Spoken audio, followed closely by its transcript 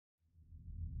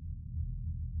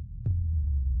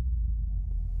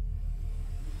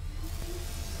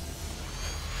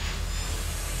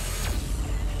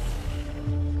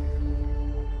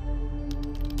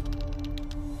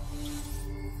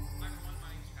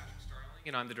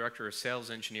And I'm the Director of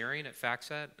Sales Engineering at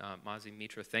FactSet. Mazi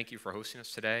Mitra, thank you for hosting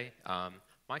us today.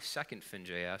 My second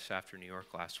FinJS after New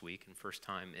York last week and first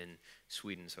time in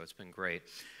Sweden, so it's been great.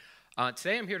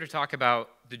 Today I'm here to talk about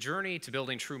the journey to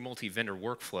building true multi-vendor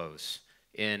workflows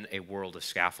in a world of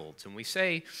scaffolds. And we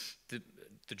say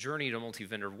the journey to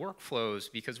multi-vendor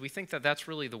workflows because we think that that's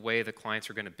really the way the clients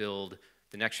are going to build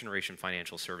the next generation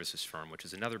financial services firm, which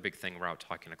is another big thing we're out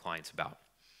talking to clients about.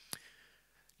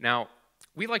 Now,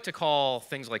 we like to call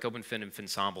things like OpenFin and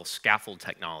Finsemble scaffold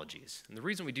technologies. And the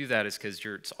reason we do that is because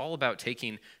it's all about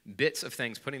taking bits of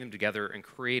things, putting them together, and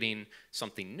creating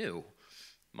something new,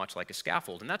 much like a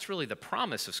scaffold. And that's really the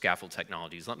promise of scaffold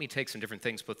technologies. Let me take some different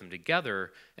things, put them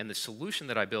together, and the solution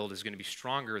that I build is going to be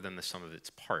stronger than the sum of its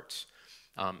parts.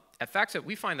 At FactSet,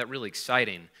 we find that really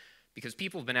exciting because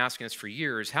people have been asking us for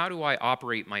years, how do I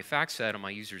operate my FactSet on my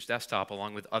user's desktop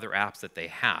along with other apps that they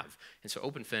have? And so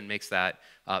OpenFin makes that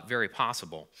very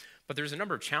possible. But there's a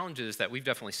number of challenges that we've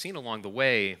definitely seen along the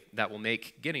way that will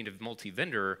make getting to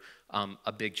multi-vendor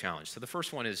a big challenge. So the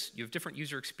first one is you have different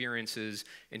user experiences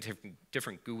and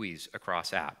different GUIs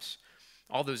across apps.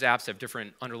 All those apps have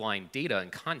different underlying data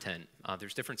and content.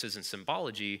 There's differences in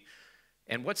symbology.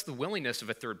 And what's the willingness of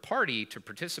a third party to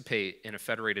participate in a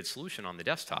federated solution on the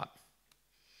desktop?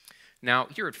 Now,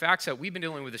 here at FactSet, we've been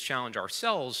dealing with this challenge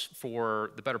ourselves for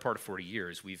the better part of 40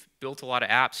 years. We've built a lot of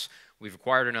apps. We've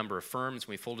acquired a number of firms.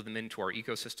 We folded them into our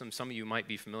ecosystem. Some of you might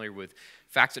be familiar with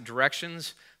FactSet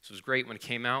Directions. This was great when it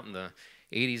came out in the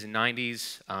 80s and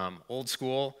 90s, old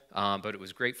school, but it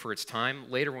was great for its time.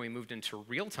 Later, when we moved into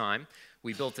real time,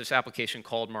 we built this application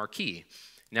called Marquee.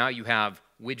 Now you have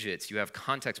widgets, you have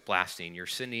context blasting, you're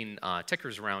sending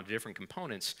tickers around to different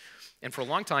components. And for a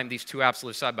long time, these two apps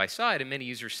lived side by side, and many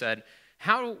users said,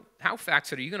 how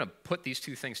FactSet are you going to put these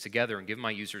two things together and give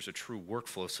my users a true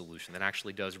workflow solution that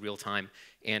actually does real-time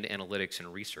and analytics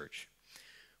and research?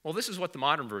 Well, this is what the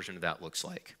modern version of that looks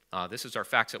like. This is our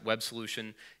FactSet web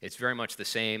solution. It's very much the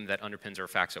same that underpins our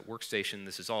FactSet workstation.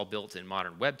 This is all built in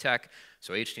modern web tech,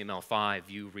 so HTML5,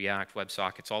 Vue, React,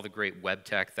 WebSockets, all the great web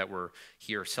tech that we're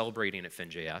here celebrating at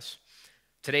FinJS.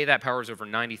 Today, that powers over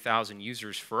 90,000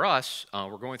 users for us.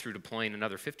 We're going through deploying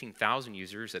another 15,000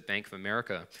 users at Bank of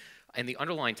America. And the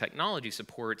underlying technology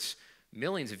supports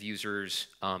millions of users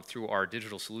through our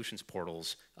digital solutions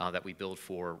portals that we build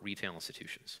for retail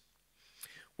institutions.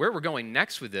 Where we're going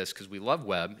next with this, because we love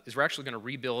web, is we're actually going to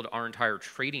rebuild our entire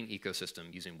trading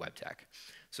ecosystem using web tech.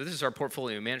 So this is our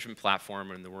portfolio management platform,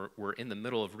 and we're in the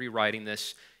middle of rewriting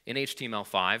this in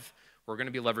HTML5. We're going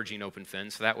to be leveraging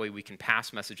OpenFin, so that way we can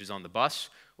pass messages on the bus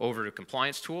over to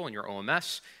compliance tool in your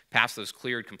OMS, pass those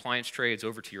cleared compliance trades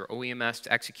over to your OEMS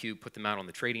to execute, put them out on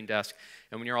the trading desk.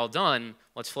 And when you're all done,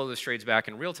 let's flow those trades back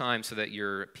in real time so that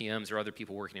your PMs or other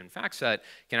people working in FactSet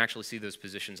can actually see those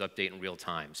positions update in real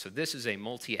time. So this is a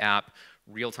multi-app,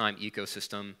 real-time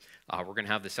ecosystem. We're going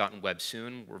to have this out in web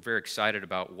soon. We're very excited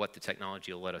about what the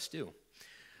technology will let us do.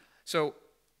 So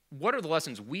what are the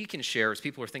lessons we can share as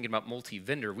people are thinking about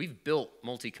multi-vendor? We've built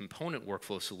multi-component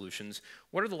workflow solutions.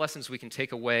 What are the lessons we can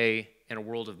take away in a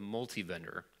world of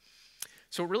multi-vendor?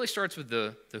 So it really starts with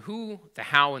the who, the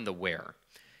how, and the where.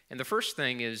 And the first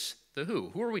thing is the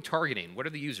who. Who are we targeting? What are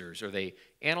the users? Are they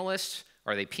analysts?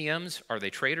 Are they PMs? Are they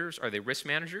traders? Are they risk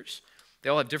managers? They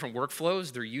all have different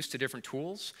workflows. They're used to different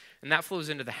tools. And that flows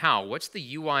into the how. What's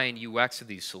the UI and UX of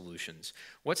these solutions?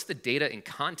 What's the data and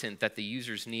content that the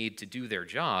users need to do their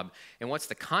job? And what's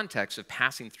the context of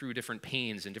passing through different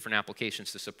panes and different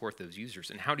applications to support those users?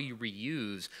 And how do you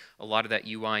reuse a lot of that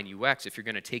UI and UX if you're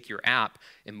going to take your app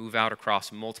and move out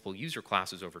across multiple user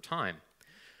classes over time?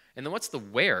 And then what's the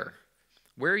where?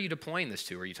 Where are you deploying this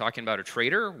to? Are you talking about a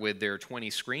trader with their 20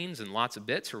 screens and lots of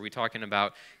bits? Or are we talking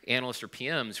about analysts or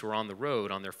PMs who are on the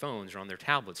road, on their phones, or on their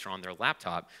tablets, or on their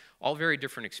laptop? All very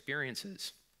different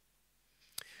experiences.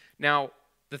 Now,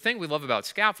 the thing we love about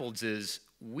scaffolds is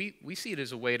we see it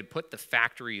as a way to put the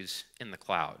factories in the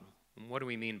cloud. And what do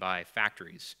we mean by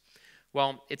factories?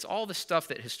 Well, it's all the stuff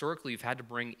that historically you've had to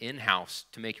bring in-house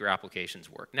to make your applications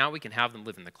work. Now we can have them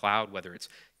live in the cloud, whether it's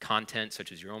content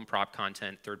such as your own prop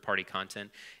content, third-party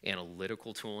content,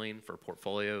 analytical tooling for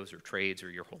portfolios or trades or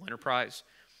your whole enterprise,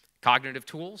 cognitive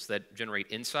tools that generate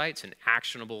insights and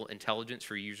actionable intelligence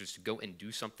for users to go and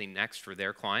do something next for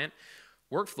their client,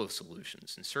 workflow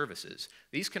solutions and services.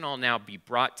 These can all now be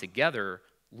brought together,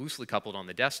 loosely coupled on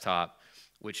the desktop,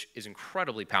 which is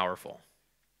incredibly powerful.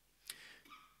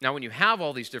 Now, when you have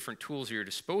all these different tools at your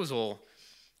disposal,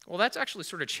 well, that's actually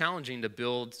sort of challenging to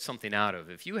build something out of.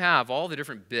 If you have all the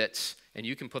different bits and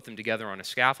you can put them together on a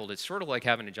scaffold, it's sort of like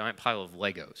having a giant pile of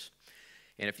Legos.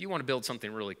 And if you want to build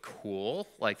something really cool,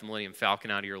 like the Millennium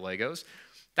Falcon out of your Legos,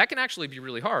 That can actually be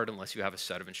really hard unless you have a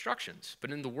set of instructions.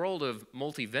 But in the world of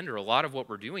multi-vendor, a lot of what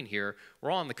we're doing here, we're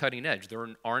all on the cutting edge. There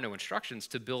are no instructions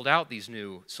to build out these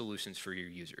new solutions for your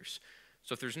users.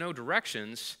 So if there's no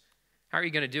directions, how are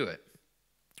you going to do it?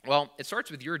 Well, it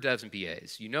starts with your devs and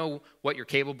BAs. You know what you're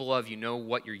capable of, you know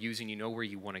what you're using, you know where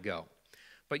you want to go.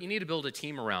 But you need to build a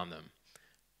team around them.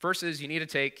 First is you need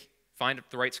to find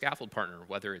the right scaffold partner,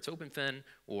 whether it's OpenFin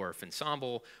or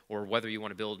Finsemble, or whether you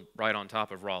want to build right on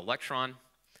top of raw Electron.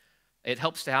 It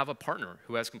helps to have a partner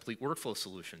who has complete workflow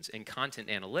solutions and content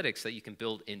analytics that you can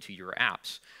build into your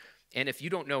apps. And if you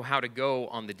don't know how to go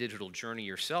on the digital journey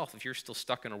yourself, if you're still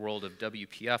stuck in a world of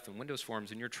WPF and Windows Forms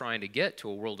and you're trying to get to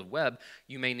a world of web,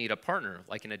 you may need a partner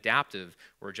like an Adaptive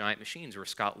or a Giant Machines or a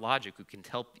Scott Logic who can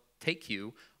help take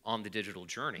you on the digital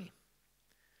journey.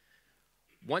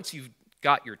 Once you've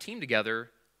got your team together,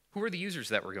 who are the users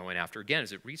that we're going after? Again,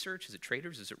 is it research? Is it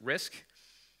traders? Is it risk?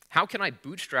 How can I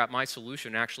bootstrap my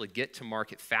solution and actually get to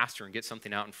market faster and get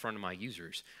something out in front of my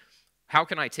users? How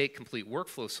can I take complete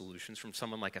workflow solutions from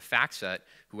someone like a FactSet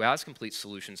who has complete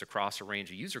solutions across a range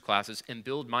of user classes and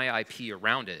build my IP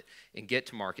around it and get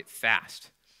to market fast?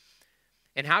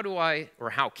 And how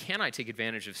can I take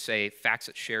advantage of, say,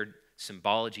 FactSet shared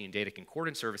symbology and data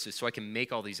concordance services so I can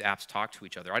make all these apps talk to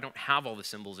each other? I don't have all the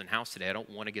symbols in-house today. I don't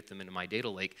want to get them into my data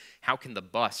lake. How can the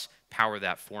bus power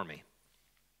that for me?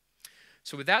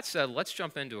 So with that said, let's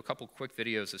jump into a couple quick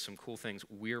videos of some cool things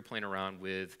we're playing around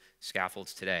with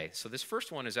scaffolds today. So this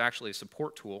first one is actually a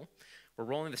support tool. We're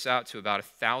rolling this out to about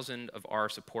 1,000 of our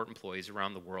support employees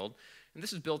around the world. And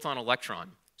this is built on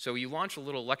Electron. So you launch a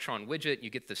little Electron widget, you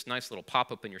get this nice little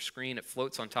pop-up in your screen. It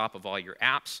floats on top of all your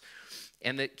apps.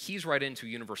 And it keys right into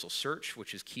universal search,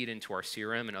 which is keyed into our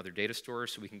CRM and other data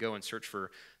stores. So we can go and search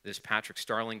for this Patrick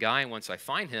Starling guy. And once I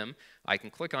find him, I can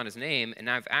click on his name, and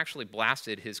I've actually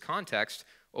blasted his context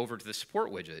over to the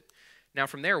support widget. Now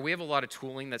from there, we have a lot of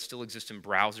tooling that still exists in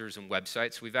browsers and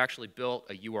websites. We've actually built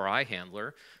a URI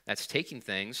handler that's taking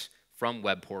things from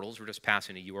web portals. We're just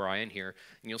passing a URI in here.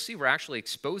 And you'll see we're actually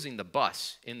exposing the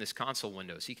bus in this console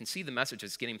window. So you can see the message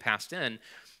that's getting passed in.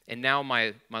 And now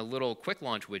my little quick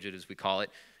launch widget, as we call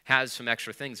it, has some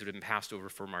extra things that have been passed over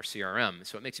from our CRM.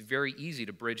 So it makes it very easy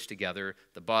to bridge together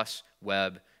the bus,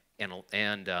 web, and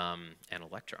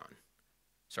Electron.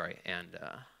 Sorry, and yeah.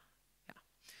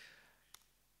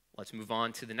 Let's move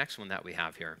on to the next one that we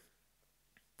have here.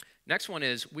 Next one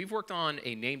is we've worked on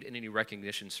a named entity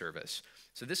recognition service.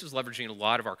 So this is leveraging a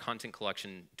lot of our content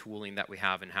collection tooling that we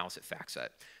have in-house at FactSet.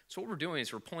 So what we're doing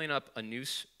is we're pulling up a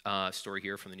news story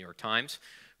here from the New York Times.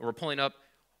 And we're pulling up,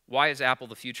 why is Apple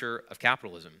the future of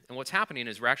capitalism? And what's happening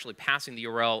is we're actually passing the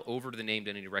URL over to the named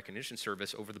entity recognition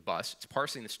service over the bus. It's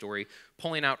parsing the story,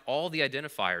 pulling out all the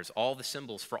identifiers, all the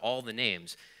symbols for all the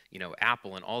names, you know,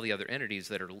 Apple and all the other entities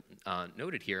that are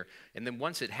noted here. And then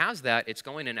once it has that, it's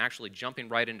going and actually jumping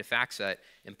right into FactSet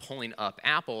and pulling up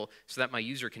Apple so that my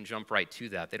user can jump right to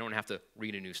that. They don't have to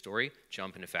read a new story,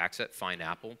 jump into FactSet, find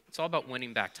Apple. It's all about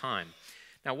winning back time.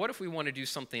 Now, what if we want to do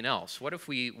something else? What if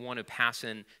we want to pass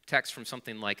in text from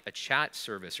something like a chat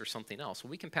service or something else?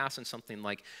 Well, we can pass in something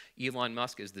like Elon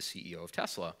Musk is the CEO of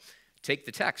Tesla. Take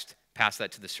the text, pass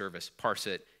that to the service, parse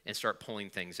it, and start pulling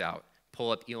things out.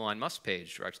 Pull up Elon Musk's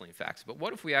page directly in FactSet. But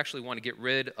what if we actually want to get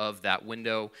rid of that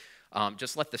window,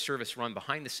 just let the service run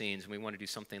behind the scenes, and we want to do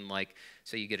something like,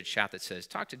 say you get a chat that says,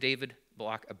 talk to David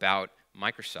Block about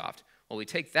Microsoft. Well, we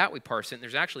take that, we parse it, and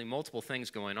there's actually multiple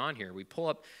things going on here. We pull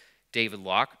up David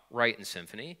Locke right in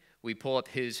Symfony. We pull up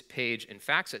his page in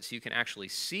FactSet so you can actually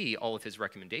see all of his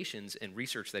recommendations and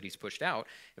research that he's pushed out.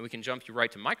 And we can jump you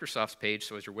right to Microsoft's page,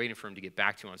 so as you're waiting for him to get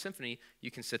back to you on Symfony, you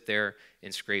can sit there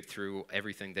and scrape through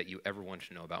everything that you ever wanted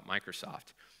to know about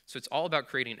Microsoft. So it's all about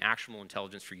creating actionable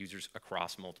intelligence for users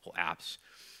across multiple apps.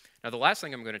 Now, the last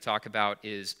thing I'm going to talk about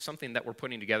is something that we're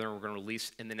putting together and we're going to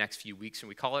release in the next few weeks, and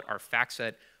we call it our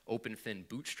FactSet OpenFin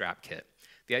Bootstrap Kit.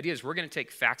 The idea is we're going to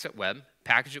take FactSet Web,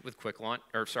 package it with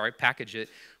package it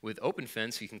with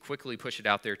OpenFin so you can quickly push it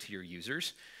out there to your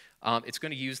users. It's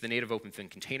going to use the native OpenFin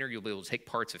container. You'll be able to take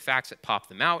parts of FactSet, pop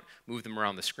them out, move them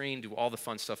around the screen, do all the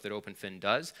fun stuff that OpenFin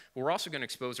does. But we're also going to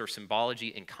expose our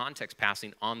symbology and context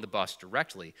passing on the bus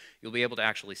directly. You'll be able to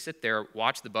actually sit there,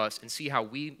 watch the bus, and see how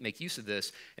we make use of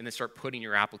this, and then start putting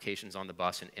your applications on the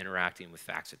bus and interacting with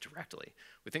FactSet directly.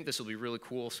 We think this will be really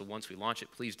cool, so once we launch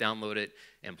it, please download it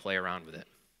and play around with it.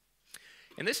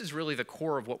 And this is really the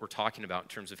core of what we're talking about in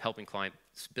terms of helping clients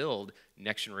build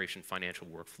next-generation financial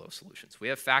workflow solutions. We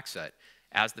have FactSet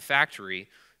as the factory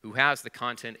who has the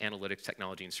content, analytics,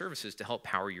 technology, and services to help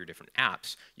power your different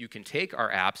apps. You can take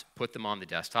our apps, put them on the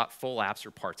desktop, full apps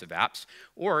or parts of apps,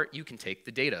 or you can take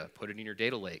the data, put it in your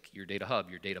data lake, your data hub,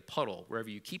 your data puddle, wherever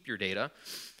you keep your data,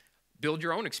 build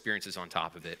your own experiences on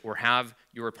top of it, or have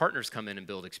your partners come in and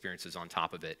build experiences on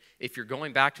top of it. If you're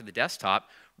going back to the desktop,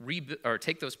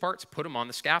 take those parts, put them on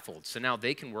the scaffold, so now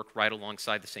they can work right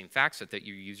alongside the same FactSet that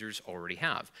your users already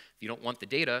have. If you don't want the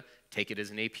data, take it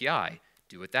as an API.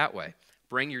 Do it that way.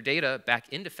 Bring your data back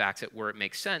into FactSet where it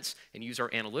makes sense and use our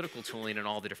analytical tooling and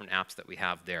all the different apps that we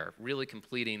have there, really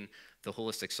completing the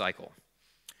holistic cycle.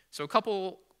 So a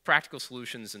couple practical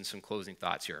solutions and some closing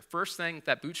thoughts here. First thing,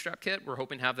 that Bootstrap kit, we're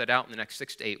hoping to have that out in the next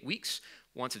 6 to 8 weeks.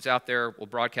 Once it's out there, we'll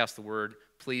broadcast the word.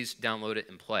 Please download it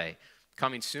and play.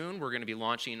 Coming soon, we're going to be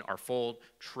launching our full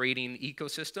trading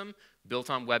ecosystem built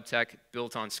on web tech,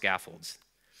 built on scaffolds.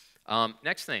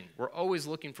 Next thing, we're always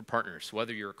looking for partners,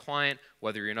 whether you're a client,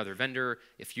 whether you're another vendor.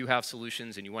 If you have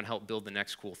solutions and you want to help build the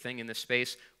next cool thing in this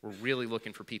space, we're really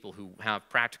looking for people who have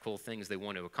practical things they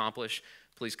want to accomplish.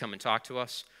 Please come and talk to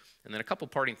us. And then a couple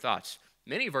parting thoughts.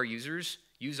 Many of our users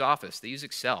use Office. They use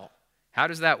Excel. How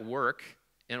does that work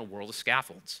in a world of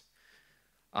scaffolds?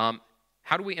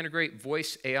 How do we integrate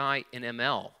voice, AI, and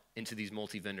ML into these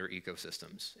multi-vendor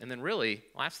ecosystems? And then really,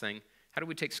 last thing, how do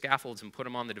we take scaffolds and put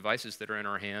them on the devices that are in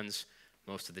our hands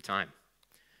most of the time?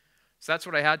 So that's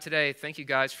what I had today. Thank you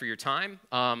guys for your time.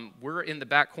 We're in the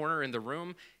back corner in the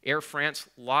room. Air France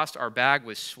lost our bag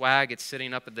with swag. It's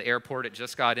sitting up at the airport. It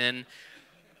just got in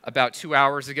about 2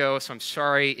 hours ago, so I'm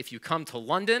sorry. If you come to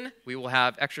London, we will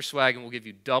have extra swag and we'll give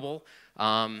you double.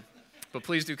 But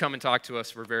please do come and talk to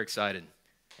us. We're very excited.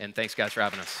 And thanks, guys, for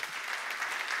having us.